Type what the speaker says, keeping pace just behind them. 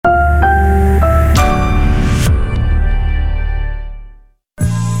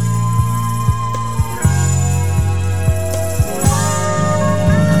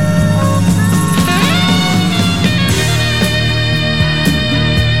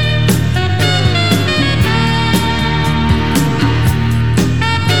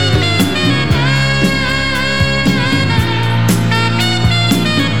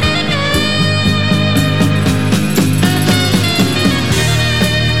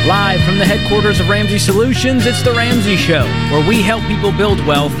the headquarters of Ramsey Solutions, it's The Ramsey Show, where we help people build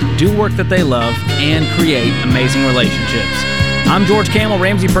wealth, do work that they love, and create amazing relationships. I'm George Camel,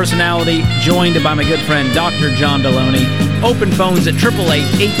 Ramsey personality, joined by my good friend Dr. John Deloney. Open phones at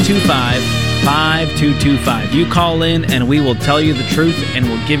 888-825-5225. You call in and we will tell you the truth and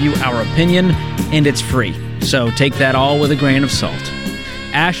we'll give you our opinion, and it's free. So take that all with a grain of salt.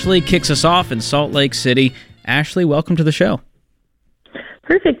 Ashley kicks us off in Salt Lake City. Ashley, welcome to the show.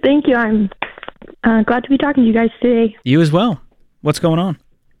 Perfect. Thank you. I'm glad to be talking to you guys today. You as well. What's going on?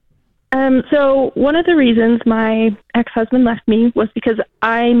 So one of the reasons my ex-husband left me was because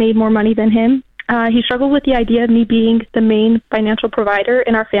I made more money than him. He struggled with the idea of me being the main financial provider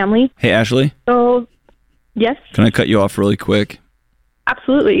in our family. Hey, Ashley? So, yes? Can I cut you off really quick?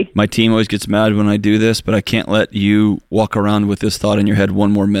 Absolutely. My team always gets mad when I do this, but I can't let you walk around with this thought in your head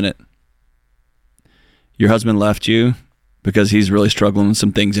one more minute. Your husband left you because he's really struggling with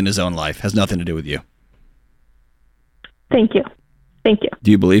some things in his own life. Has nothing to do with you. Thank you. Thank you.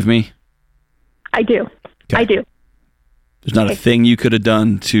 Do you believe me? I do. Okay. I do. There's not a thing you could have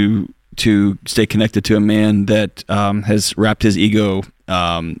done to stay connected to a man that has wrapped his ego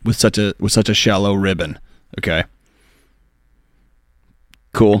with such a shallow ribbon. Okay.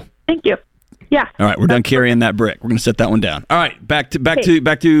 Cool. Thank you. Yeah. All right, we're done carrying that brick. We're going to set that one down. All right, back to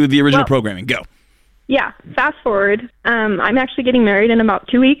the original programming. Go. Yeah. Fast forward. I'm actually getting married in about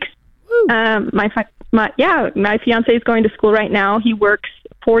 2 weeks. My fiance is going to school right now. He works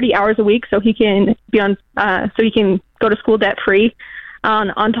 40 hours a week, so he can go to school debt free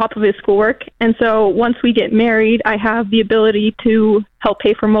on top of his schoolwork. And so once we get married, I have the ability to help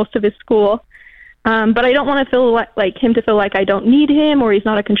pay for most of his school. But I don't want to feel like him to feel like I don't need him or he's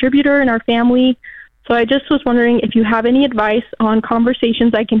not a contributor in our family. So I just was wondering if you have any advice on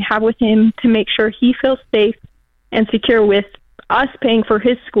conversations I can have with him to make sure he feels safe and secure with us paying for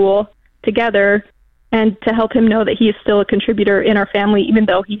his school together, and to help him know that he is still a contributor in our family, even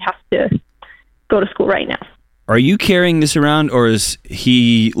though he has to go to school right now. Are you carrying this around, or is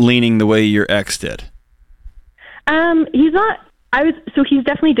he leaning the way your ex did? He's not. He's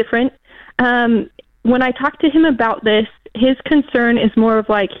definitely different. When I talked to him about this, his concern is more of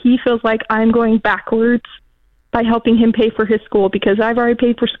like he feels like I'm going backwards by helping him pay for his school because I've already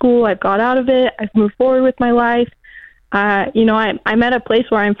paid for school. I've got out of it. I've moved forward with my life. I'm at a place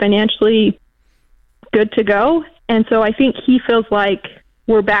where I'm financially good to go. And so I think he feels like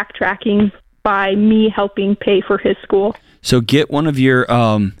we're backtracking by me helping pay for his school. So get one of your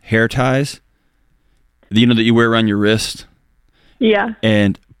hair ties, that you wear around your wrist. Yeah.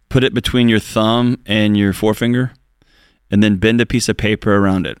 And put it between your thumb and your forefinger, and then bend a piece of paper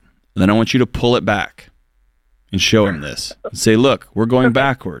around it. And then I want you to pull it back and show him this. And say, look, we're going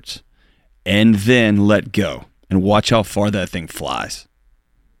backwards. And then let go. And watch how far that thing flies.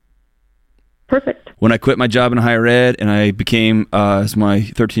 Perfect. When I quit my job in higher ed and I became, as my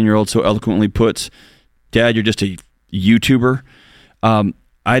 13-year-old so eloquently puts, Dad, you're just a YouTuber. I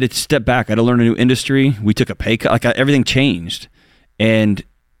had to step back. I had to learn a new industry. We took a pay cut. Everything changed. And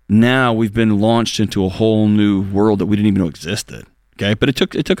now we've been launched into a whole new world that we didn't even know existed. Okay, but it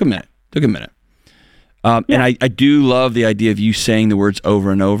took a minute. And I do love the idea of you saying the words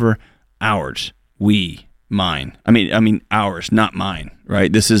over and over. Ours, we, mine. I mean ours, not mine.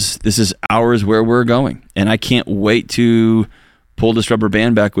 Right? This is ours, where we're going, and I can't wait to pull this rubber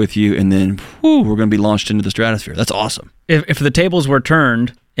band back with you, and then we're going to be launched into the stratosphere. That's awesome. If the tables were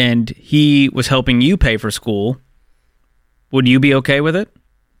turned and he was helping you pay for school, would you be okay with it?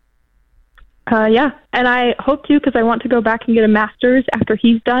 Yeah, and I hope to, because I want to go back and get a master's after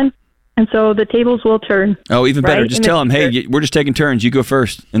he's done, and so the tables will turn. Oh, even better. Right? Just tell him, hey, we're just taking turns. You go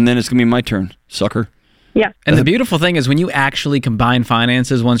first, and then it's going to be my turn, sucker. Yeah. And the beautiful thing is when you actually combine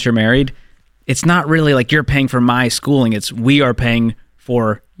finances once you're married, it's not really like you're paying for my schooling. It's we are paying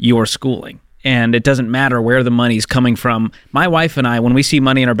for your schooling. And it doesn't matter where the money's coming from. My wife and I, when we see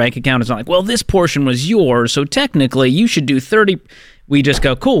money in our bank account, it's not like, well, this portion was yours, so technically you should do 30. We just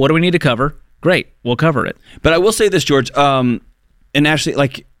go, cool, what do we need to cover? Great, we'll cover it. But I will say this, George, and Ashley,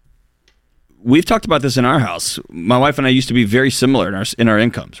 we've talked about this in our house. My wife and I used to be very similar in our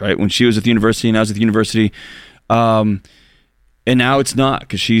incomes, right? When she was at the university and I was at the university. And now it's not,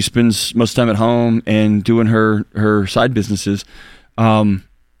 because she spends most of the time at home and doing her side businesses. And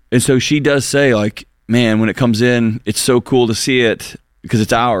so she does say, man, when it comes in, it's so cool to see it because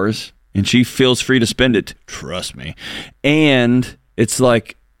it's ours, and she feels free to spend it. Trust me. And it's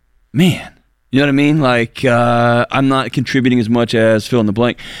like, man, you know what I mean? I'm not contributing as much as fill in the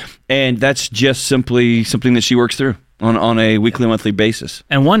blank. And that's just simply something that she works through on a weekly, monthly basis.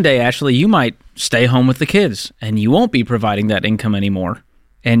 And one day, Ashley, you might stay home with the kids, and you won't be providing that income anymore.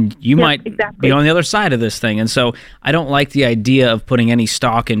 And you might exactly. be on the other side of this thing. And so I don't like the idea of putting any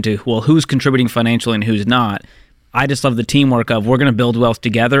stock into, well, who's contributing financially and who's not. I just love the teamwork of we're going to build wealth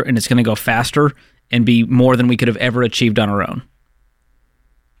together, and it's going to go faster and be more than we could have ever achieved on our own.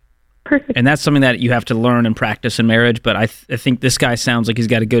 Perfect. And that's something that you have to learn and practice in marriage. But I think this guy sounds like he's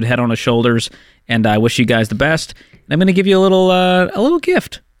got a good head on his shoulders, and I wish you guys the best. And I'm going to give you a little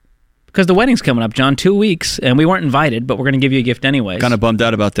gift. Because the wedding's coming up, John, 2 weeks, and we weren't invited, but we're going to give you a gift anyways. Kind of bummed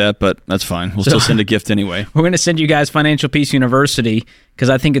out about that, but that's fine. We'll still send a gift anyway. We're going to send you guys Financial Peace University because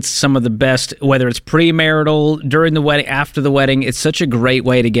I think it's some of the best, whether it's premarital, during the wedding, after the wedding. It's such a great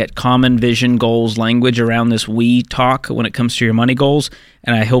way to get common vision, goals, language around this we talk when it comes to your money goals,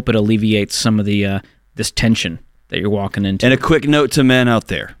 and I hope it alleviates some of the this tension that you're walking into. And a quick note to men out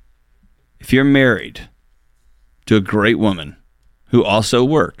there. If you're married to a great woman who also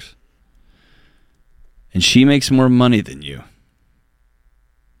works, and she makes more money than you,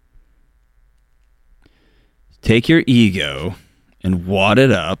 take your ego and wad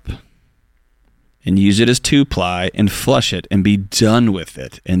it up and use it as 2-ply and flush it and be done with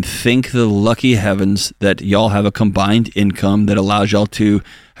it. And thank the lucky heavens that y'all have a combined income that allows y'all to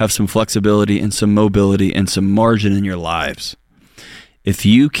have some flexibility and some mobility and some margin in your lives. If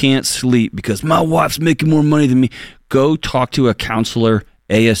you can't sleep because my wife's making more money than me, go talk to a counselor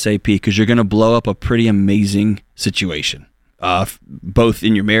ASAP, because you're going to blow up a pretty amazing situation, both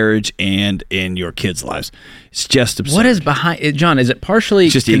in your marriage and in your kids' lives. It's just absurd. What is behind it, John? Is it partially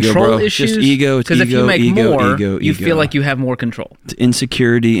just control ego, bro. issues? Just ego. Because if you make more, you ego. feel like you have more control. It's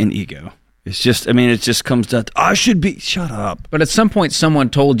insecurity and ego. It's just, it just comes down to, I should be, shut up. But at some point, someone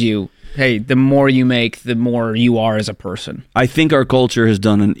told you, hey, the more you make, the more you are as a person. I think our culture has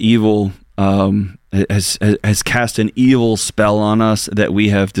done an evil has cast an evil spell on us that we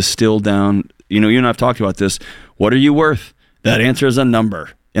have distilled down. You and I've talked about this. What are you worth? That answer is a number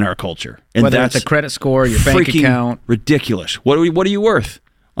in our culture. And whether that's it's a credit score, your bank account. Ridiculous. What are you worth?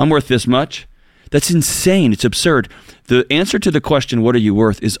 I'm worth this much. That's insane. It's absurd. The answer to the question, what are you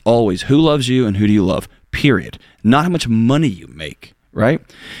worth, is always who loves you and who do you love, period. Not how much money you make. Right?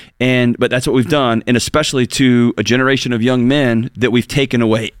 But that's what we've done, and especially to a generation of young men that we've taken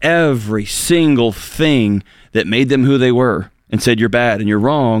away every single thing that made them who they were and said you're bad and you're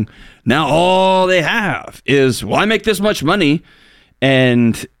wrong. Now all they have is, well, I make this much money,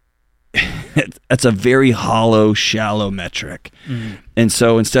 and that's a very hollow, shallow metric. Mm-hmm. And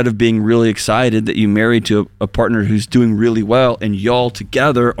so instead of being really excited that you married to a partner who's doing really well and y'all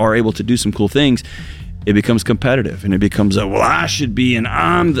together are able to do some cool things, it becomes competitive, and it becomes well, I should be, and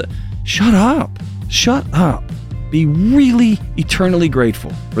I'm the... Shut up. Be really eternally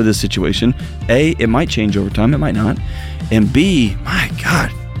grateful for this situation. A, it might change over time, it might not. And B, my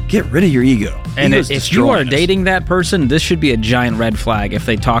God, get rid of your ego. And if you are dating that person, this should be a giant red flag. If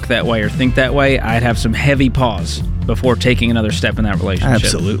they talk that way or think that way, I'd have some heavy pause before taking another step in that relationship.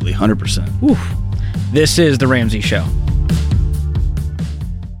 Absolutely, 100%. Oof. This is The Ramsey Show.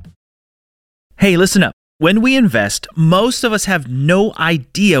 Hey, listen up. When we invest, most of us have no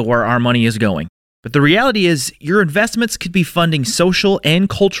idea where our money is going. But the reality is, your investments could be funding social and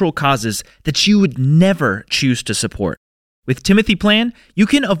cultural causes that you would never choose to support. With Timothy Plan, you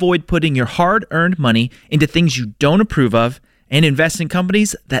can avoid putting your hard-earned money into things you don't approve of and invest in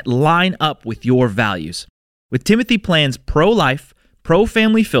companies that line up with your values. With Timothy Plan's pro-life,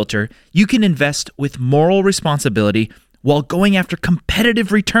 pro-family filter, you can invest with moral responsibility while going after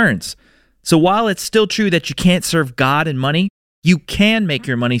competitive returns. So while it's still true that you can't serve God and money, you can make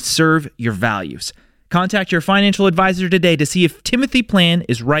your money serve your values. Contact your financial advisor today to see if Timothy Plan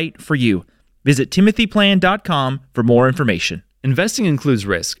is right for you. Visit timothyplan.com for more information. Investing includes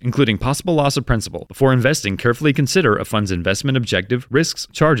risk, including possible loss of principal. Before investing, carefully consider a fund's investment objective, risks,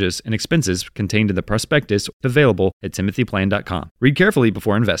 charges, and expenses contained in the prospectus available at timothyplan.com. Read carefully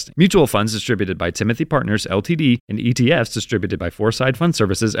before investing. Mutual funds distributed by Timothy Partners, Ltd., and ETFs distributed by Foreside Fund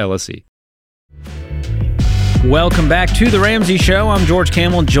Services, LLC. Welcome back to The Ramsey Show. I'm George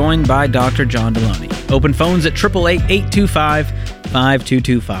Camel, joined by Dr. John Deloney. Open phones at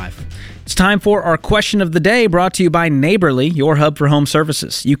 888-825-5225. It's time for our question of the day, brought to you by Neighborly, your hub for home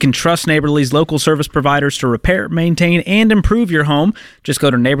services. You can trust Neighborly's local service providers to repair, maintain, and improve your home. Just go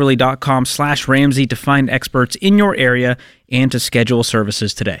to neighborly.com/Ramsey to find experts in your area and to schedule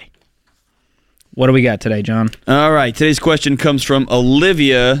services today. What do we got today, John? All right. Today's question comes from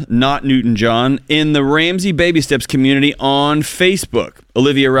Olivia, not Newton-John, in the Ramsey Baby Steps community on Facebook.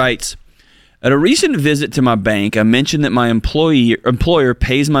 Olivia writes, at a recent visit to my bank, I mentioned that my employer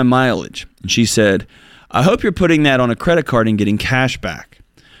pays my mileage. And she said, I hope you're putting that on a credit card and getting cash back.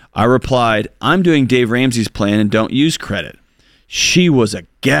 I replied, I'm doing Dave Ramsey's plan and don't use credit. She was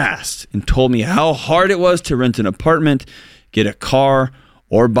aghast and told me how hard it was to rent an apartment, get a car,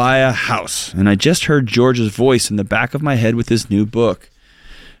 or buy a house. And I just heard George's voice in the back of my head with his new book.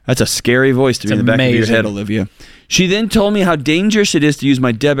 That's a scary voice to be in the back of your head, Olivia. She then told me how dangerous it is to use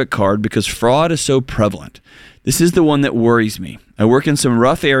my debit card because fraud is so prevalent. This is the one that worries me. I work in some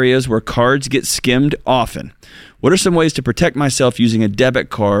rough areas where cards get skimmed often. What are some ways to protect myself using a debit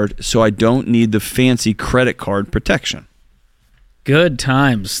card so I don't need the fancy credit card protection? Good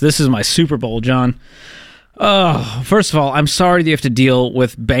times. This is my Super Bowl, John. Oh, first of all, I'm sorry that you have to deal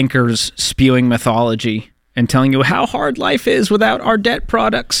with bankers spewing mythology and telling you how hard life is without our debt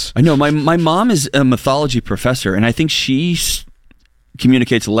products. I know. My mom is a mythology professor, and I think she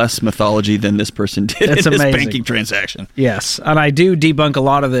communicates less mythology than this person did in this banking transaction. Yes, and I do debunk a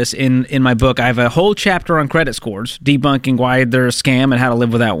lot of this in my book. I have a whole chapter on credit scores, debunking why they're a scam and how to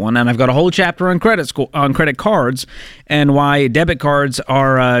live without one. And I've got a whole chapter on credit cards and why debit cards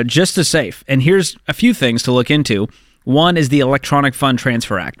are just as safe. And here's a few things to look into. One is the Electronic Fund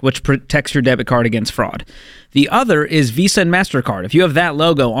Transfer Act, which protects your debit card against fraud. The other is Visa and MasterCard. If you have that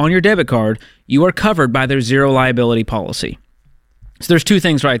logo on your debit card, you are covered by their zero liability policy. So there's two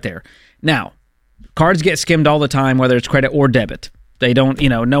things right there. Now, cards get skimmed all the time, whether it's credit or debit. They don't,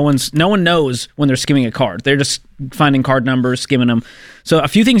 no one knows when they're skimming a card. They're just finding card numbers, skimming them. So a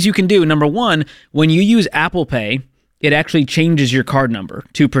few things you can do. Number one, when you use Apple Pay, it actually changes your card number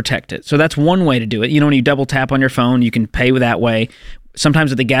to protect it. So that's one way to do it. When you double tap on your phone, you can pay that way.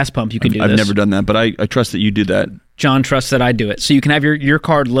 Sometimes at the gas pump, you can do this. I've never done that, but I trust that you do that. John trusts that I do it. So you can have your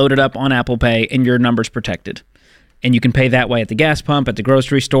card loaded up on Apple Pay and your number's protected. And you can pay that way at the gas pump, at the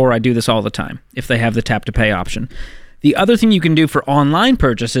grocery store. I do this all the time if they have the tap to pay option. The other thing you can do for online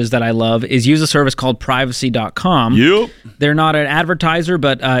purchases that I love is use a service called privacy.com. Yep. They're not an advertiser,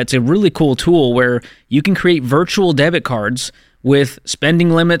 but it's a really cool tool where you can create virtual debit cards with spending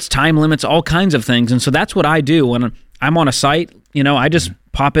limits, time limits, all kinds of things. And so that's what I do when I'm on a site. I just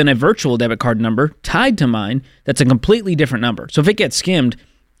pop in a virtual debit card number tied to mine that's a completely different number. So if it gets skimmed,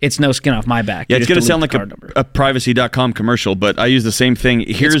 it's no skin off my back. Yeah, it's going to sound like a privacy.com commercial, but I use the same thing.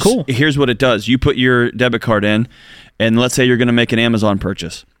 Here's what it does. You put your debit card in, and let's say you're going to make an Amazon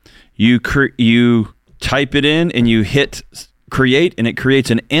purchase. You type it in, and you hit create, and it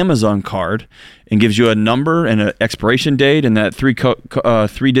creates an Amazon card and gives you a number and an expiration date and that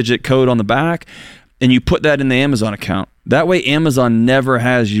three-digit code on the back, and you put that in the Amazon account. That way, Amazon never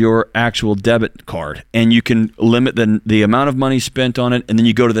has your actual debit card, and you can limit the amount of money spent on it, and then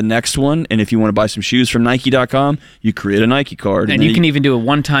you go to the next one, and if you want to buy some shoes from Nike.com, you create a Nike card. And you can even do a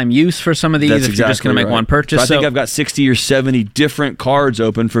one-time use for some of these if you're just going to make one purchase. So I think I've got 60 or 70 different cards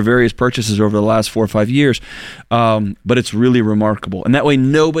open for various purchases over the last 4 or 5 years, but it's really remarkable. And that way,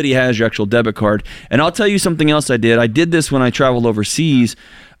 nobody has your actual debit card. And I'll tell you something else I did. I did this when I traveled overseas.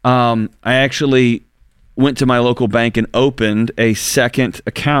 I actually went to my local bank and opened a second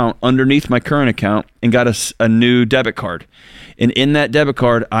account underneath my current account and got a new debit card. And in that debit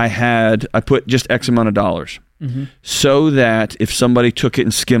card, I put just X amount of dollars so that if somebody took it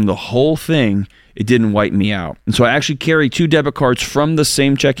and skimmed the whole thing, it didn't wipe me out. And so I actually carry 2 debit cards from the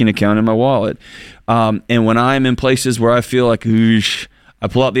same checking account in my wallet. And when I'm in places where I feel like, I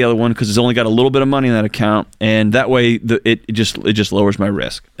pull out the other one because it's only got a little bit of money in that account, and that way it just lowers my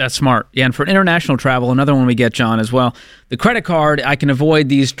risk. That's smart. Yeah, and for international travel, another one we get, John, as well. The credit card, I can avoid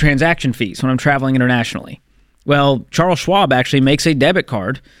these transaction fees when I'm traveling internationally. Well, Charles Schwab actually makes a debit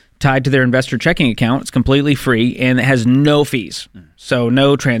card tied to their investor checking account. It's completely free, and it has no fees. So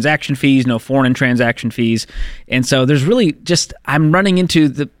no transaction fees, no foreign transaction fees. And so there's really I'm running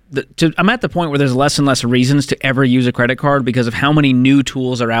into I'm at the point where there's less and less reasons to ever use a credit card because of how many new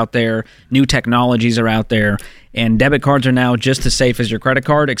tools are out there, new technologies are out there, and debit cards are now just as safe as your credit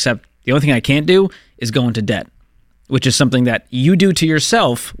card, except the only thing I can't do is go into debt, which is something that you do to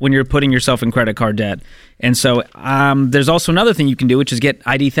yourself when you're putting yourself in credit card debt. And so there's also another thing you can do, which is get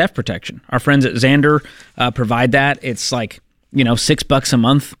ID theft protection. Our friends at Xander provide that. It's like, $6 a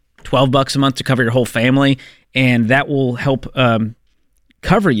month, $12 a month to cover your whole family, and that will help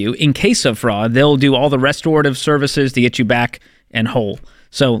cover you in case of fraud. They'll do all the restorative services to get you back and whole.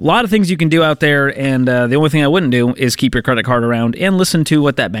 So a lot of things you can do out there, and the only thing I wouldn't do is keep your credit card around and listen to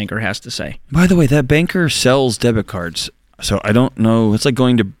what that banker has to say. By the way, that banker sells debit cards, so I don't know. It's like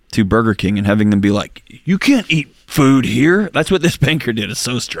going to Burger King and having them be like, you can't eat food here. That's what this banker did. It's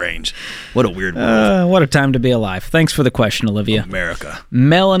so strange. What a weird world. What a time to be alive. Thanks for the question, Olivia. America.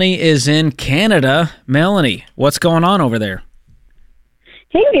 Melanie is in Canada. Melanie, what's going on over there?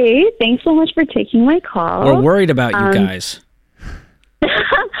 Hey, thanks so much for taking my call. We're worried about you guys.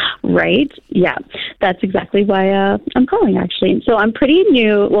 Right. Yeah, that's exactly why I'm calling, actually. So I'm pretty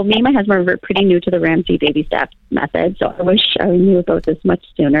new. Well, me and my husband are pretty new to the Ramsey baby steps method, so I wish I knew about this much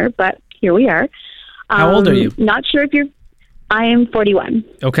sooner, but here we are. How old are you? Not sure if I am 41.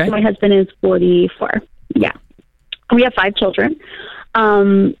 Okay. My husband is 44. Yeah. We have 5 children.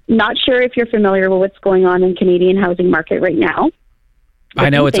 Not sure if you're familiar with what's going on in Canadian housing market right now. I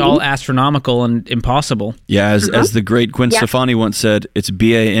know it's all astronomical and impossible. Yeah, as the great Gwen Stefani once said, it's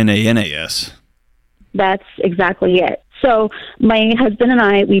BANANAS. That's exactly it. So my husband and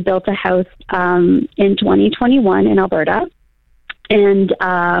I, we built a house in 2021 in Alberta, and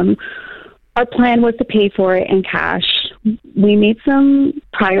our plan was to pay for it in cash. We made some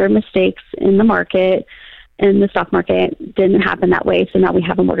prior mistakes in the market, and the stock market didn't happen that way, so now we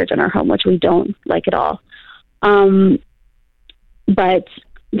have a mortgage on our home, which we don't like at all. But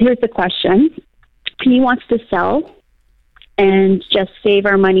here's the question. He wants to sell and just save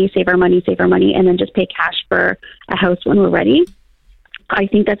our money, and then just pay cash for a house when we're ready. I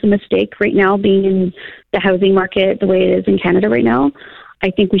think that's a mistake right now, being in the housing market the way it is in Canada right now.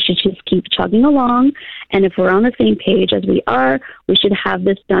 I think we should just keep chugging along. And if we're on the same page as we are, we should have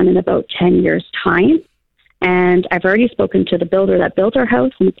this done in about 10 years' time. And I've already spoken to the builder that built our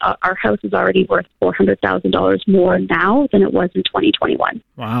house, and our house is already worth $400,000 more now than it was in 2021.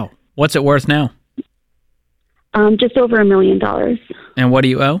 Wow. What's it worth now? Just over $1 million. And what do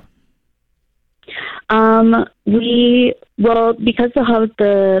you owe? Because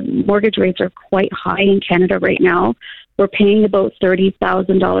the mortgage rates are quite high in Canada right now, we're paying about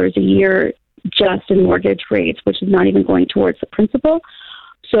 $30,000 a year just in mortgage rates, which is not even going towards the principal.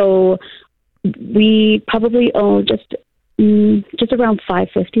 So we probably owe just around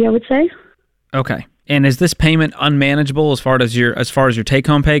 $550, I would say. Okay. And is this payment unmanageable as far as your take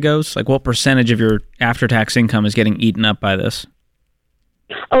home pay goes? Like, what percentage of your after tax income is getting eaten up by this?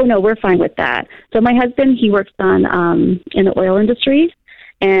 Oh no, we're fine with that. So my husband, he works in the oil industry,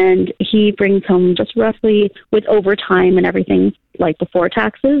 and he brings home just roughly, with overtime and everything, like before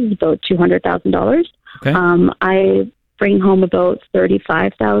taxes, about $200,000. Okay. I bring home about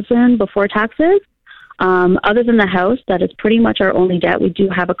 $35,000 before taxes. Other than the house, that is pretty much our only debt. We do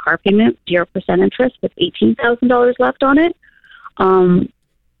have a car payment, 0% interest, with $18,000 left on it. And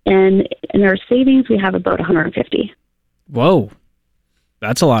in our savings, we have about $150,000. Whoa,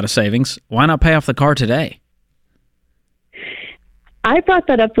 that's a lot of savings. Why not pay off the car today? I brought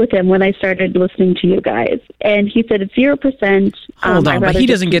that up with him when I started listening to you guys, and he said it's 0%. Hold on, but he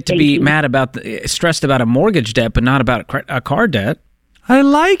doesn't get to be mad about stressed about a mortgage debt, but not about a car debt. I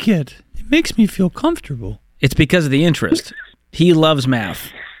like it. It makes me feel comfortable. It's because of the interest. He loves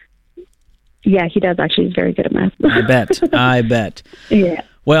math. Yeah, he does actually. He's very good at math. I bet. Yeah.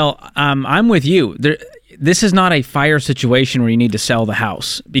 Well, I'm with you. This is not a fire situation where you need to sell the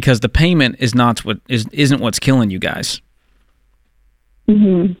house, because the payment isn't what's killing you guys.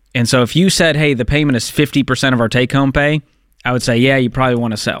 Mm-hmm. And so if you said, hey, the payment is 50% of our take-home pay, I would say, yeah, you probably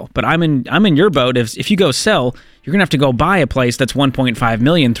want to sell. But I'm in your boat. If you go sell, you're going to have to go buy a place that's $1.5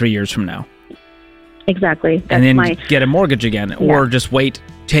 million 3 years from now. Exactly. That's and then get a mortgage again, or just wait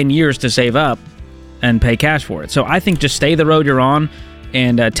 10 years to save up and pay cash for it. So I think just stay the road you're on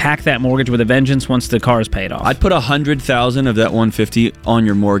and tack that mortgage with a vengeance once the car is paid off. I'd put $100,000 of that $150,000 on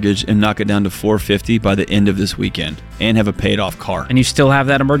your mortgage and knock it down to $450,000 by the end of this weekend, and have a paid off car. And you still have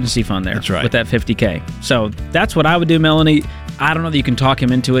that emergency fund there. That's right. With that $50,000. So that's what I would do, Melanie. I don't know that you can talk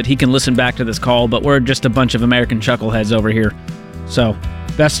him into it. He can listen back to this call, but we're just a bunch of American chuckleheads over here. So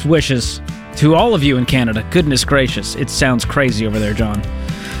best wishes to all of you in Canada. Goodness gracious. It sounds crazy over there, John.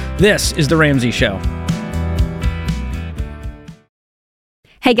 This is The Ramsey Show.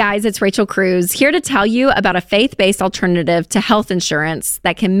 Hey guys, it's Rachel Cruz here to tell you about a faith-based alternative to health insurance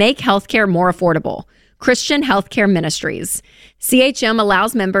that can make healthcare more affordable. Christian Healthcare Ministries. CHM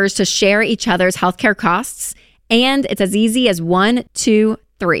allows members to share each other's healthcare costs, and it's as easy as 1, 2,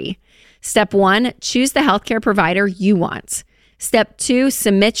 3. Step 1, choose the healthcare provider you want. Step 2,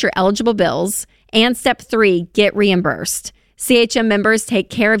 submit your eligible bills. And Step 3, get reimbursed. CHM members take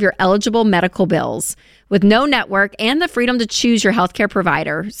care of your eligible medical bills. With no network and the freedom to choose your healthcare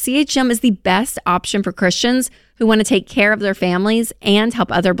provider, CHM is the best option for Christians who want to take care of their families and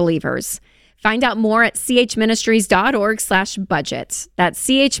help other believers. Find out more at chministries.org/budget. That's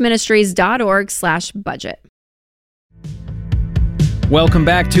chministries.org/budget. Welcome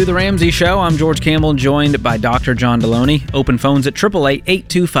back to The Ramsey Show. I'm George Campbell, joined by Dr. John Deloney. Open phones at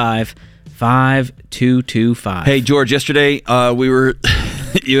 888-825-5225. Hey, George, yesterday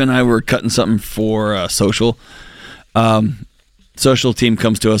you and I were cutting something for social. social team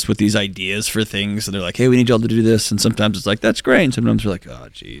comes to us with these ideas for things, and they're like, "Hey, we need y'all to do this." And sometimes it's like, "That's great," and sometimes we're like, "Oh,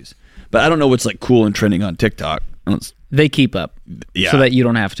 geez." But I don't know what's like cool and trending on TikTok. They keep up, so that you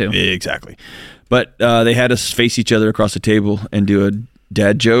don't have to. Exactly. But they had us face each other across the table and do a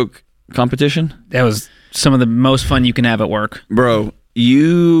dad joke competition. That was some of the most fun you can have at work. Bro,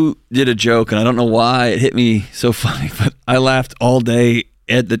 you did a joke, and I don't know why it hit me so funny, but I laughed all day.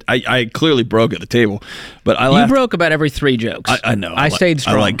 I clearly broke at the table, but I laughed. You broke about every 3 jokes. I know. I stayed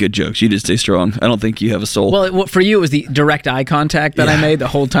strong. I like good jokes. You did stay strong. I don't think you have a soul. Well, for you, it was the direct eye contact that I made the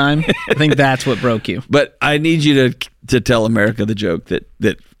whole time. I think that's what broke you. But I need you to tell America the joke that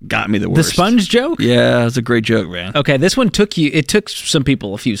got me the worst. The sponge joke? Yeah, it was a great joke, man. Okay, this one took some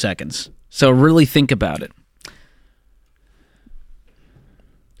people a few seconds. So really think about it.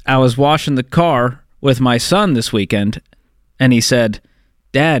 I was washing the car with my son this weekend, and he said,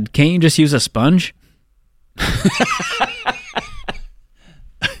 "Dad, can't you just use a sponge?"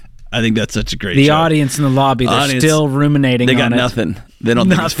 I think that's such a great The joke. audience in the lobby, they're still ruminating on it. They got nothing. They don't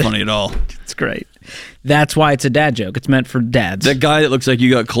think it's funny at all. It's great. That's why it's a dad joke. It's meant for dads. That guy that looks like you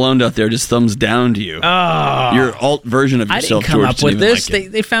got cloned out there just thumbs down to you. Oh. Your alt version of yourself. I didn't come up with this.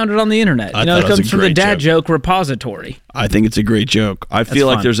 They found it on the internet. I it thought it was comes a from the great dad joke. joke repository. I think it's a great joke. I feel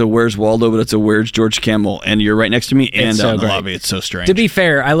like fun. there's a Where's Waldo, but it's a Where's George Camel, and you're right next to me and It's out so in the great. lobby. It's so strange. To be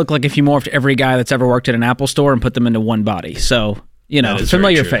fair, I look like if you morphed every guy that's ever worked at an Apple store and put them into one body. So, That is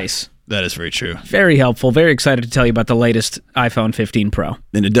familiar very true. face. That is very true. Very helpful. Very excited to tell you about the latest iPhone 15 Pro.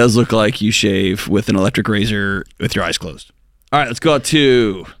 And it does look like you shave with an electric razor with your eyes closed. All right, let's go out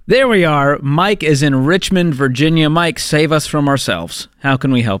to... There we are. Mike is in Richmond, Virginia. Mike, save us from ourselves. How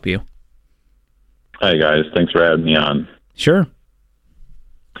can we help you? Hi, guys. Thanks for having me on. Sure.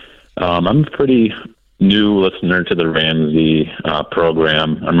 I'm a pretty new listener to the Ramsey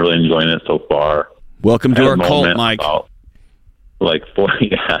program. I'm really enjoying it so far. Welcome to I had our a cult, moment Mike. about,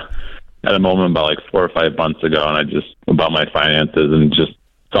 I had a moment about 4 or 5 months ago, and about my finances, and just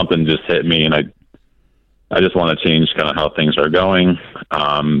something just hit me, and I just want to change kind of how things are going.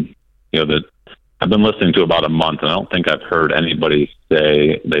 I've been listening to about a month, and I don't think I've heard anybody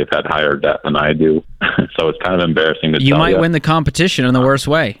say they've had higher debt than I do. So it's kind of embarrassing to tell you. You might win the competition in the worst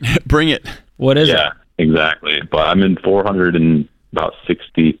way. Bring it. What is it? Yeah, exactly. But I'm in about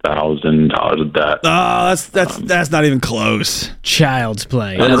 $60,000 of debt. Oh, that's not even close. Child's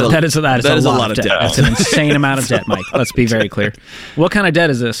play. That is a lot of debt. debt. That's an insane amount of debt, Mike. Let's be very clear. What kind of debt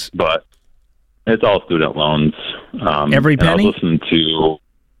is this? But it's all student loans. Every and I penny? was listening to,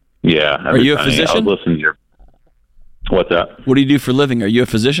 Are you a penny. physician? I was listening to what's that? What do you do for a living? Are you a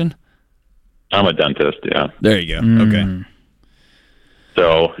physician? I'm a dentist, yeah. There you go. Okay.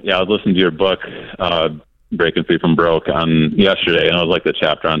 So, I was listening to your book, Breaking Free from Broke, on yesterday, and it was like the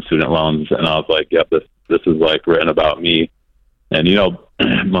chapter on student loans, and I was like, yep, this is like written about me. And,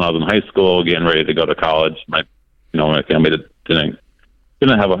 when I was in high school, getting ready to go to college, my family didn't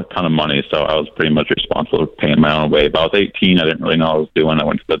have a ton of money, so I was pretty much responsible for paying my own way. But I was 18, I didn't really know what I was doing. I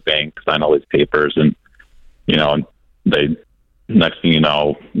went to the bank, signed all these papers, and, they, next thing you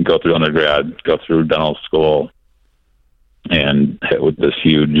know, go through undergrad, go through dental school, and hit with this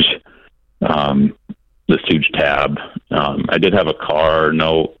huge tab. I did have a car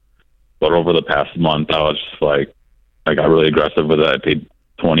note, but over the past month, I was just like, I got really aggressive with it. I paid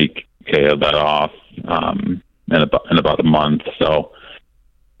 $20,000 of that off in about a month. So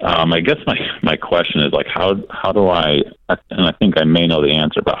I guess my question is like, how do I, and I think I may know the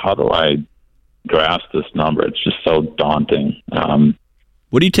answer, but how do I grasp this number? It's just so daunting.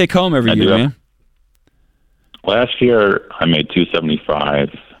 What do you take home every year, man? Last year, I made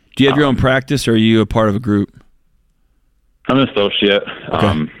 $275. Do you have your own practice, or are you a part of a group? I'm an associate.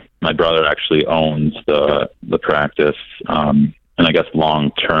 Okay. My brother actually owns the practice, and I guess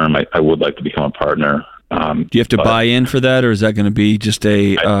long term, I would like to become a partner. Do you have to buy in for that, or is that going to be just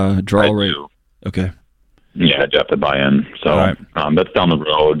a draw I rate? do. Okay. Yeah, I'd have to buy in. So right. That's down the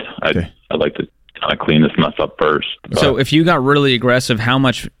road. I'd like to kind of clean this mess up first. So if you got really aggressive, how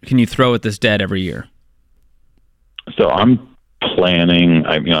much can you throw at this debt every year? So I'm planning.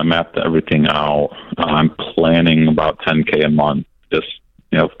 I mapped everything out. I'm planning about $10,000 a month. Just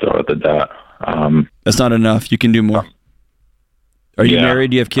throw at the debt. That's not enough. You can do more. Are you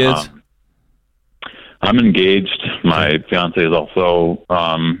married? Do you have kids? I'm engaged. My fiance is also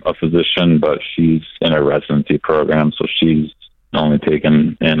a physician, but she's in a residency program, so she's only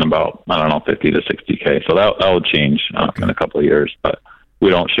taken in about $50,000 to $60,000. So that will change in a couple of years. But we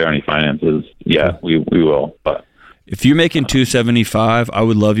don't share any finances yet. We will. But if you're making $275, I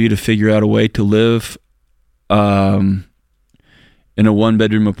would love you to figure out a way to live in a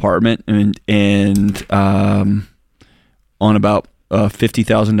 1-bedroom apartment and on about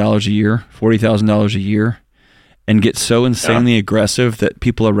 $50,000 a year, $40,000 a year, and get so insanely aggressive that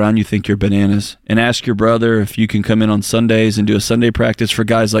people around you think you're bananas. And ask your brother if you can come in on Sundays and do a Sunday practice for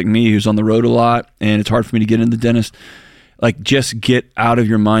guys like me who's on the road a lot and it's hard for me to get in the dentist. Like, just get out of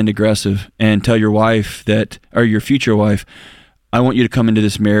your mind aggressive and tell your wife that, or your future wife, I want you to come into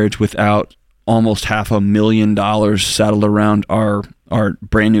this marriage without almost $500,000 saddled around our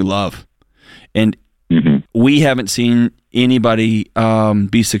brand new love. And we haven't seen anybody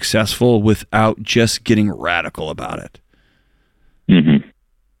be successful without just getting radical about it.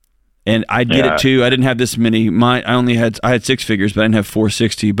 And I did it too. I didn't have this many. I had 6 figures, but I didn't have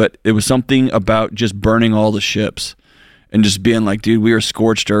 460. But it was something about just burning all the ships and just being like, dude, we were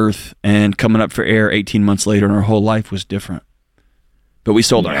scorched earth and coming up for air 18 months later, and our whole life was different. But we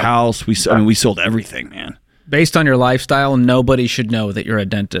sold our house. We sold everything, man. Based on your lifestyle, nobody should know that you're a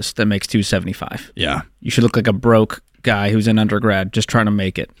dentist that makes $275. Yeah. You should look like a broke guy who's in undergrad just trying to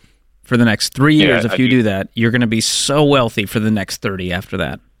make it. For the next 3 years, if you do that, you're going to be so wealthy for the next 30 after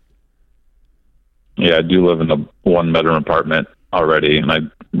that. Yeah, I do live in a 1-bedroom apartment already, and I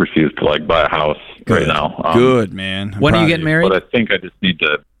refuse to buy a house right now. Good, man. When are you getting married? But I think I just need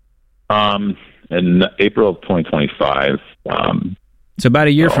to, in April of 2025. So about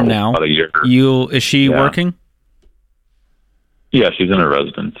a year from now. About a year. Is she working? Yeah, she's in a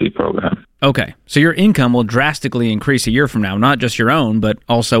residency program. Okay. So your income will drastically increase a year from now, not just your own, but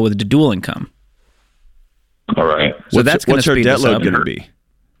also with the dual income. All right. So that's going to speed what's her debt this up. load going to be?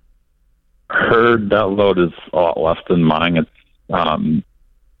 Her debt load is a lot less than mine. It's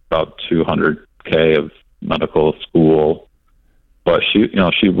about $200K of medical school. But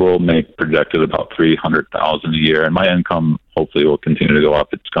she will make projected about $300,000 a year, and my income hopefully will continue to go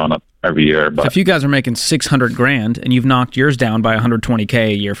up. It's gone up every year. But so if you guys are making $600,000 and you've knocked yours down by $120K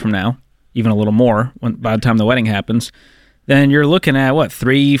a year from now, even a little more by the time the wedding happens, then you're looking at what,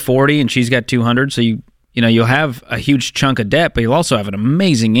 $340, and she's got $200. So you'll have a huge chunk of debt, but you'll also have an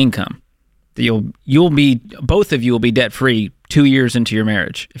amazing income. That both of you will be debt free 2 years into your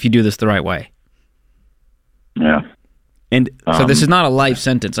marriage if you do this the right way. Yeah. And so this is not a life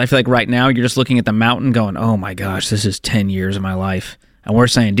sentence. I feel like right now you're just looking at the mountain going, oh my gosh, this is 10 years of my life. And we're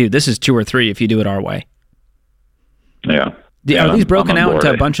saying, dude, this is 2 or 3 if you do it our way. Yeah. Are these broken out into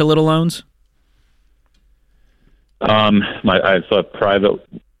a bunch of little loans? I saw a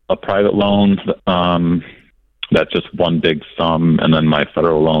private loan, that's just one big sum. And then my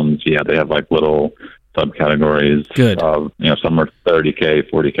federal loans, they have little subcategories. Good. Some are $30K,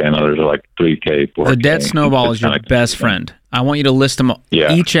 $40K, and others are $3K, $4K. The debt snowball is your best friend. I want you to list them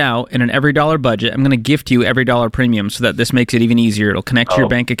each out in an every dollar budget. I'm going to gift you every dollar premium so that this makes it even easier. It'll connect to your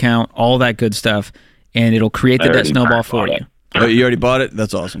bank account, all that good stuff, and it'll create the debt snowball for you. Oh, you already bought it?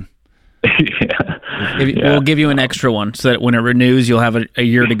 That's awesome. We'll give you an extra one so that when it renews, you'll have a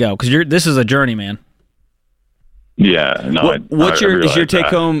year to go. Because this is a journey, man. Yeah, no. Is your take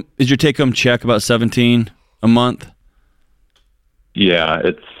home check about $17 a month? Yeah,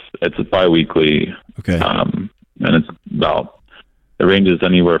 it's a biweekly. Okay. And it ranges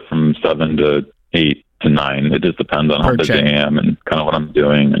anywhere from 7 to 8 to 9. It just depends on how busy I am and kind of what I'm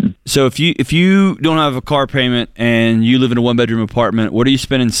doing. And so if you don't have a car payment and you live in a 1-bedroom apartment, what are you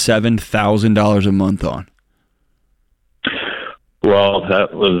spending $7,000 a month on? Well,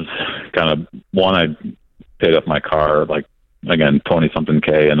 that was kind of one. I paid up my car, again, 20-something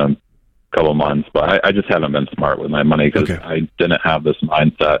K in a couple of months, but I just haven't been smart with my money because I didn't have this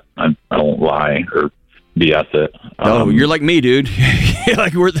mindset. I don't lie or BS it. You're like me, dude.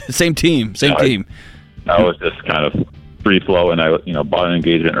 We're the same team. Team. I was just kind of free flow, and I bought an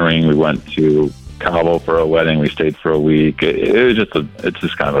engagement ring. We went to Cabo for a wedding. We stayed for a week. It's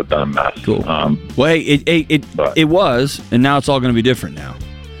just kind of a mess. Cool. It was, and now it's all going to be different now.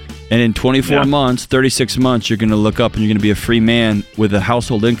 And in 24 months, 36 months, you're going to look up and you're going to be a free man with a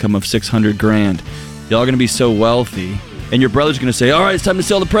household income of $600,000. Y'all are going to be so wealthy. And your brother's going to say, all right, it's time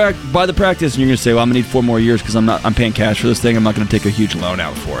to buy the practice. And you're going to say, well, I'm going to need 4 more years because I'm paying cash for this thing. I'm not going to take a huge loan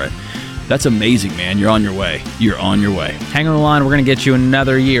out for it. That's amazing, man. You're on your way. You're on your way. Hang on the line. We're going to get you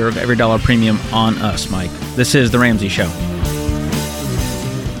another year of every dollar premium on us, Mike. This is The Ramsey Show.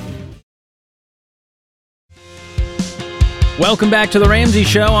 Welcome back to The Ramsey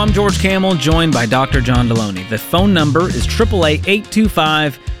Show. I'm George Camel, joined by Dr. John Deloney. The phone number is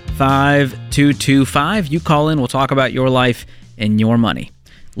 888-825-5225. You call in. We'll talk about your life and your money.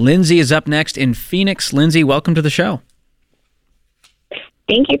 Lindsay is up next in Phoenix. Lindsay, welcome to the show.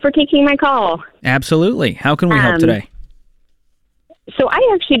 Thank you for taking my call. Absolutely. How can we help today? So I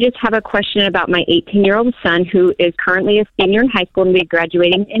actually just have a question about my 18-year-old son who is currently a senior in high school and will be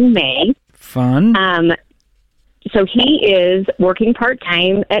graduating in May. Fun. So he is working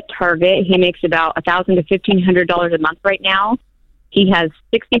part-time at Target. He makes about $1,000 to $1,500 a month right now. He has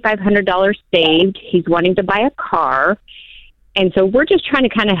 $6,500 saved. He's wanting to buy a car. And so we're just trying to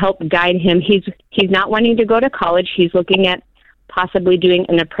kind of help guide him. He's not wanting to go to college. He's looking at possibly doing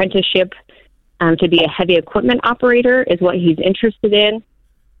an apprenticeship to be a heavy equipment operator is what he's interested in.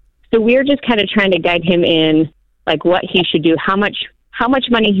 So we're just kind of trying to guide him in like what he should do, how much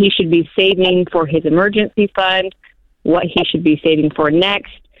money he should be saving for his emergency fund, what he should be saving for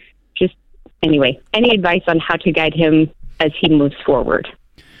next. Just anyway, any advice on how to guide him as he moves forward?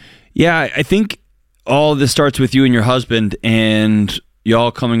 Yeah, I think all this starts with you and your husband and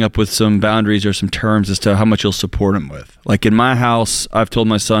y'all coming up with some boundaries or some terms as to how much you'll support him with. Like in my house, I've told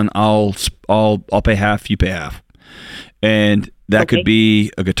my son, I'll pay half, you pay half. And that could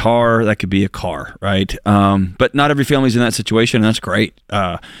be a guitar, that could be a car, right? But not every family's in that situation, and that's great.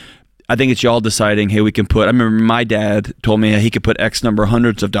 I think it's y'all deciding, hey, we can put, I remember my dad told me he could put X number of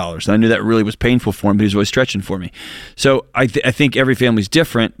hundreds of dollars. And I knew that really was painful for him, but he was always stretching for me. So I think every family's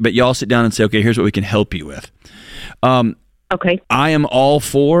different, but y'all sit down and say, okay, here's what we can help you with. Okay. I am all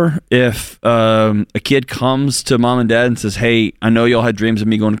for if a kid comes to mom and dad and says, hey, I know y'all had dreams of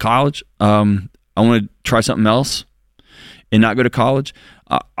me going to college. I want to try something else and not go to college.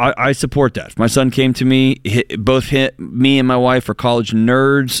 I support that. If my son came to me, me and my wife are college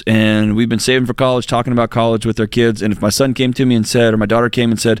nerds, and we've been saving for college, talking about college with our kids. And if my son came to me and said, or my daughter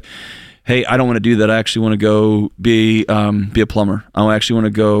came and said, hey, I don't want to do that. I actually want to go be a plumber. I actually want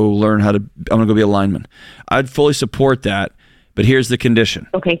to go learn I want to go be a lineman. I'd fully support that. But here's the condition.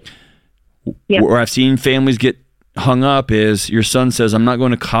 Okay. Yeah. Where I've seen families get hung up is your son says, I'm not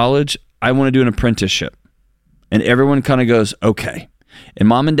going to college. I want to do an apprenticeship. And everyone kind of goes, okay. And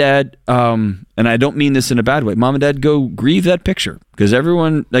mom and dad, and I don't mean this in a bad way, mom and dad go grieve that picture. Because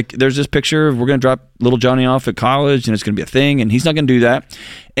everyone, like, there's this picture of we're going to drop little Johnny off at college and it's going to be a thing, and he's not going to do that.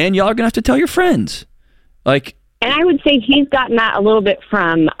 And y'all are going to have to tell your friends. Like, and I would say he's gotten that a little bit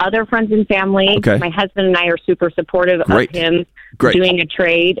from other friends and family. Okay. My husband and I are super supportive of him doing a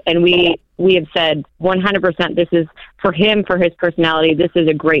trade, and we have said 100% this is for him, for his personality. This is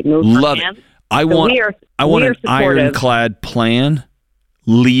a great move for him. It. I want an ironclad plan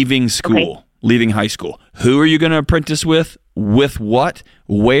leaving school, leaving high school. Who are you going to apprentice with? With what?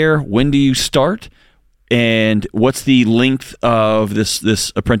 Where? When do you start? And what's the length of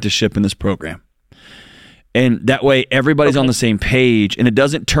this apprenticeship in this program? And that way everybody's on the same page, and it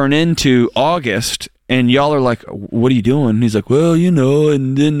doesn't turn into August and y'all are like, what are you doing? And he's like, well,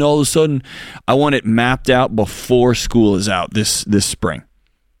 and then all of a sudden I want it mapped out before school is out this spring.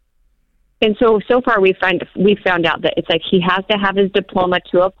 And so far we found out that it's like he has to have his diploma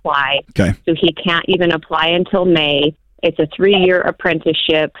to apply. Okay. So he can't even apply until May. It's a 3-year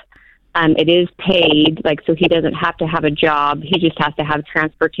apprenticeship. It is paid, so he doesn't have to have a job. He just has to have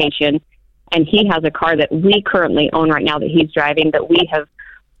transportation. And he has a car that we currently own right now that he's driving that we have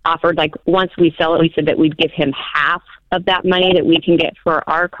offered, once we sell it, we said that we'd give him half of that money that we can get for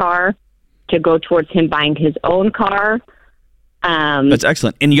our car to go towards him buying his own car. That's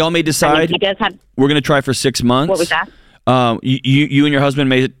excellent. And y'all may decide, he does have, we're going to try for 6 months. What was that? You and your husband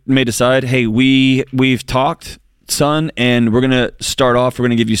may decide, hey, we've talked, son, and we're going to start off, we're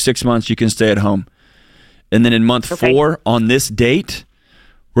going to give you 6 months, you can stay at home. And then in month 4, on this date,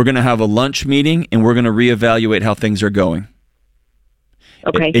 we're going to have a lunch meeting, and we're going to reevaluate how things are going.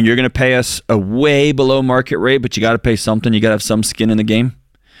 Okay. And you're going to pay us a way below market rate, but you got to pay something. You got to have some skin in the game.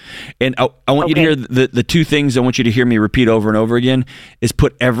 And I want you to hear the 2 things I want you to hear me repeat over and over again is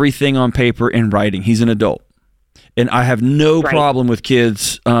put everything on paper in writing. He's an adult. And I have no problem with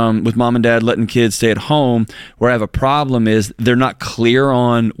kids, with mom and dad letting kids stay at home. Where I have a problem is they're not clear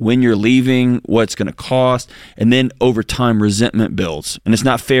on when you're leaving, what's going to cost, and then over time resentment builds. And it's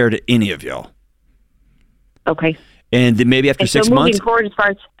not fair to any of y'all. Okay. And then maybe after 6 months. Moving forward, as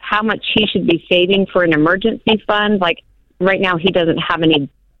far as how much he should be saving for an emergency fund, right now he doesn't have any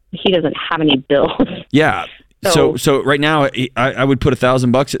bills. Yeah. So right now, I would put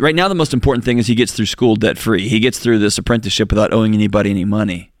 $1,000. Right now, the most important thing is he gets through school debt free. He gets through this apprenticeship without owing anybody any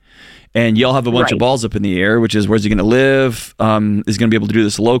money. And y'all have a bunch of balls up in the air, which is where's he going to live? Is he going to be able to do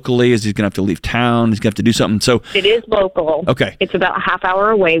this locally? Is he going to have to leave town? He's going to have to do something. So it is local. Okay. It's about a half hour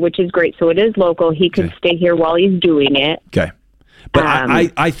away, which is great. So it is local. He can stay here while he's doing it. Okay. But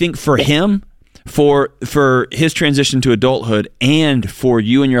I think for him, for his transition to adulthood, and for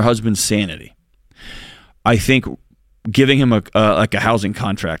you and your husband's sanity, I think giving him a housing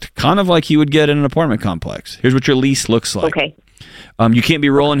contract, kind of like he would get in an apartment complex. Here's what your lease looks like. Okay. You can't be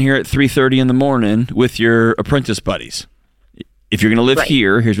rolling here at 3:30 in the morning with your apprentice buddies. if you're going to live Right.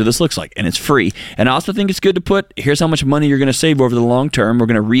 here, here's what this looks like, and it's free. And I also think it's good to put, here's how much money you're going to save over the long term. We're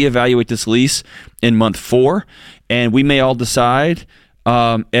going to reevaluate this lease in month 4, and we may all decide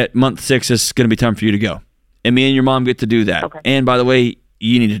at month 6 it's going to be time for you to go. And me and your mom get to do that. Okay. And by the way,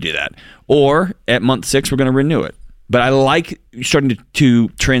 you need to do that. Or at month 6, we're going to renew it. But I like starting to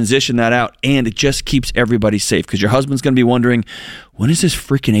transition that out, and it just keeps everybody safe because your husband's going to be wondering, when is this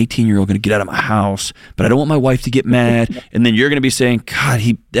freaking 18-year-old going to get out of my house? But I don't want my wife to get mad. And then you're going to be saying, God,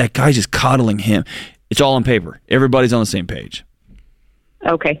 that guy's just coddling him. It's all on paper. Everybody's on the same page.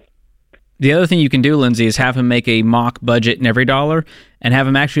 Okay. The other thing you can do, Lindsay, is have him make a mock budget in every dollar and have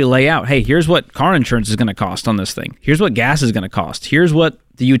him actually lay out, hey, here's what car insurance is going to cost on this thing. Here's what gas is going to cost. Here's what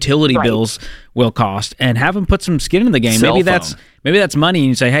the utility bills will cost, and have him put some skin in the game. Maybe that's money, and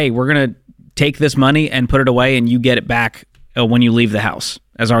you say, hey, we're going to take this money and put it away, and you get it back when you leave the house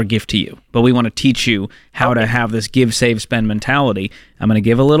as our gift to you. But we want to teach you how to have this give, save, spend mentality. I'm going to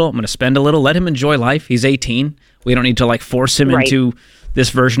give a little. I'm going to spend a little. Let him enjoy life. He's 18. We don't need to force him into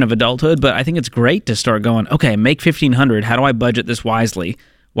this version of adulthood. But I think it's great to start going, okay, make $1,500. How do I budget this wisely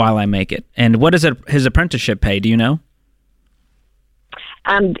while I make it? And what does his apprenticeship pay? Do you know?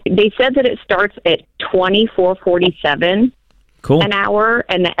 They said that it starts at $24.47 an hour,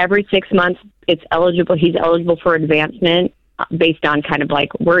 and that every 6 months he's eligible for advancement based on kind of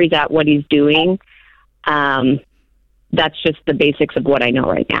where he's at, what he's doing. That's just the basics of what I know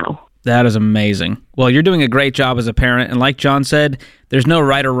right now. That is amazing. Well, you're doing a great job as a parent, and like John said, there's no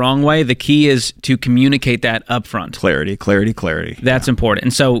right or wrong way. The key is to communicate that up front. Clarity. That's important.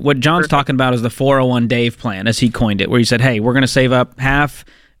 And so what John's talking about is the 401 Dave plan, as he coined it, where he said, hey, we're going to save up half,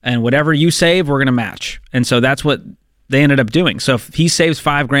 and whatever you save, we're going to match. And so that's what they ended up doing. So if he saves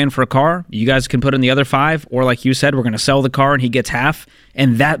 $5,000 for a car, you guys can put in the other $5,000, or like you said, we're going to sell the car and he gets half,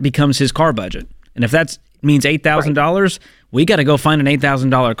 and that becomes his car budget. And if that means $8,000, we got to go find an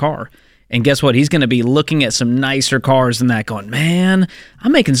 $8,000 car. And guess what? He's going to be looking at some nicer cars than that, going, man,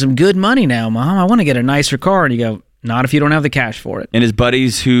 I'm making some good money now, Mom. I want to get a nicer car. And you go, not if you don't have the cash for it. And his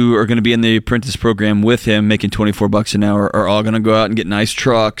buddies who are going to be in the apprentice program with him, making $24 an hour, are all going to go out and get nice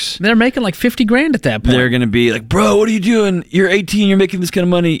trucks. They're making $50,000 at that point. They're going to be like, bro, what are you doing? You're 18. You're making this kind of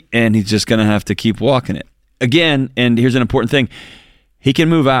money. And he's just going to have to keep walking it. Again, and here's an important thing. He can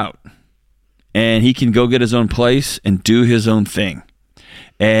move out. And he can go get his own place and do his own thing.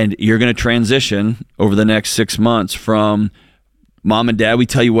 And you're going to transition over the next 6 months from mom and dad, we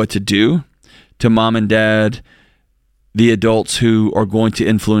tell you what to do, to mom and dad, the adults who are going to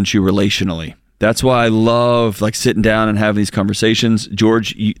influence you relationally. That's why I love sitting down and having these conversations.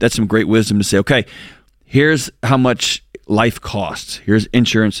 George, that's some great wisdom to say, okay, here's how much life costs. Here's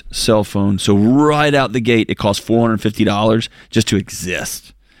insurance, cell phone. So right out the gate, it costs $450 just to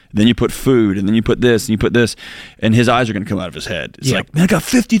exist. Then you put food, and then you put this, and you put this, and his eyes are going to come out of his head. It's like, man, I got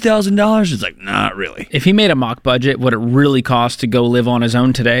 $50,000. It's like, not really. If he made a mock budget, what it really costs to go live on his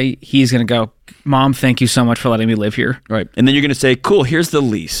own today, he's going to go, Mom, thank you so much for letting me live here. Right. And then you're going to say, cool, here's the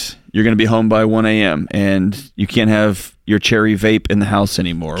lease. You're going to be home by 1 a.m., and you can't have your cherry vape in the house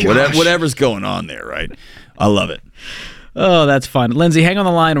anymore. Whatever's going on there, right? I love it. Oh, that's fun. Lindsay, hang on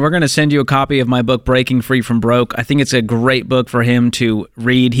the line. We're going to send you a copy of my book, Breaking Free from Broke. I think it's a great book for him to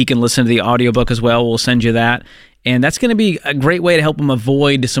read. He can listen to the audiobook as well. We'll send you that. And that's going to be a great way to help him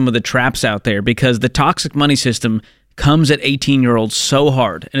avoid some of the traps out there, because the toxic money system comes at 18-year-olds so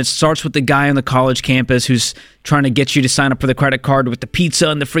hard. And it starts with the guy on the college campus who's trying to get you to sign up for the credit card with the pizza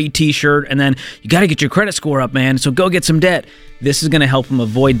and the free t-shirt. And then you got to get your credit score up, man. So go get some debt. This is going to help them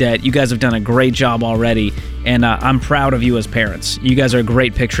avoid debt. You guys have done a great job already. And I'm proud of you as parents. You guys are a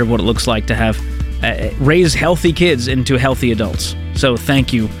great picture of what it looks like to have raise healthy kids into healthy adults. So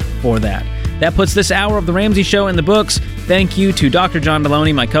thank you for that. That puts this hour of The Ramsey Show in the books. Thank you to Dr. John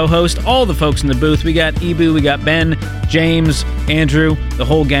Deloney, my co-host, all the folks in the booth. We got Ibu, we got Ben, James, Andrew, the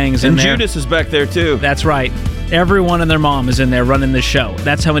whole gang's in there. And Judas is back there, too. That's right. Everyone and their mom is in there running this show.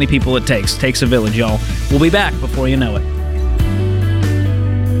 That's how many people it takes. Takes a village, y'all. We'll be back before you know it.